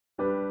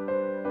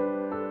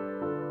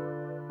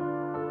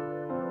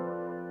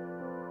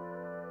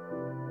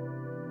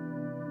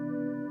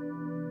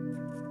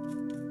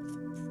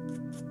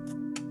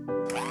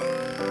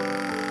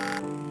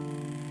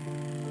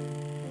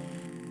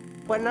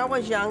When I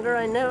was younger,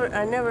 I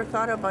never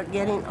thought about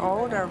getting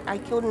older. I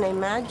couldn't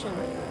imagine.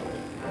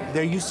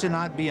 There used to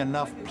not be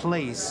enough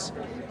place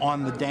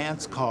on the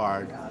dance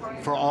card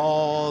for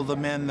all the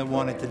men that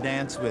wanted to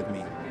dance with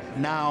me.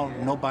 Now,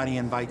 nobody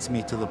invites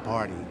me to the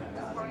party.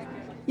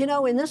 You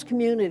know, in this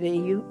community,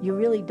 you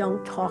really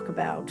don't talk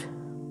about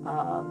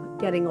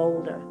getting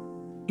older.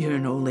 You're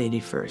an old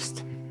lady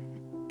first,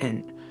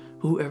 and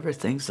whoever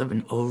thinks of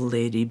an old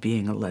lady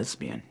being a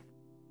lesbian.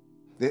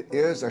 It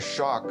is a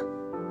shock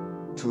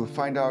to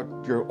find out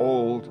you're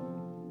old,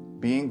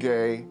 being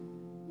gay,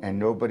 and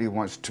nobody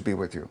wants to be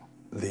with you.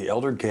 The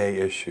elder gay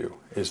issue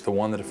is the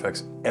one that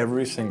affects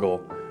every single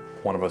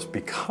one of us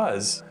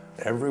because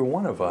every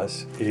one of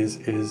us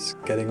is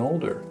getting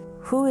older.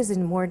 Who is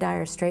in more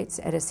dire straits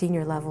at a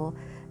senior level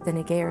than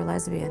a gay or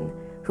lesbian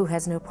who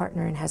has no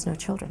partner and has no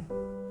children?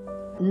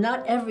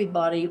 Not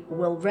everybody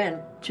will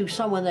rent to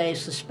someone they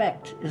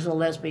suspect is a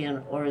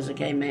lesbian or is a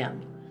gay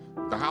man.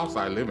 The house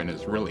I live in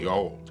is really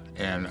old,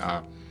 and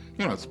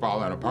you know, it's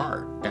falling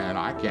apart, and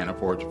I can't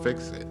afford to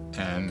fix it.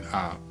 And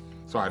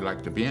so I'd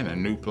like to be in a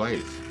new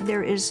place.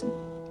 There is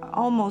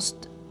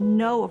almost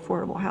no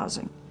affordable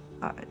housing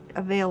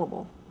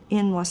available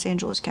in Los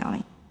Angeles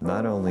County.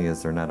 Not only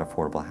is there not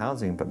affordable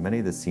housing, but many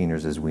of the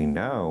seniors, as we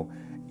know,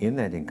 in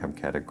that income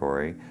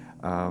category,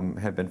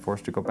 have been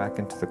forced to go back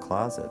into the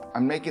closet.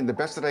 I'm making the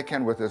best that I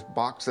can with this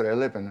box that I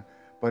live in,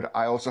 but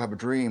I also have a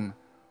dream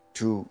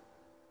to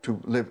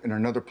live in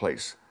another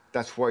place.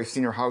 That's why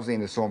senior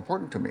housing is so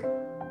important to me.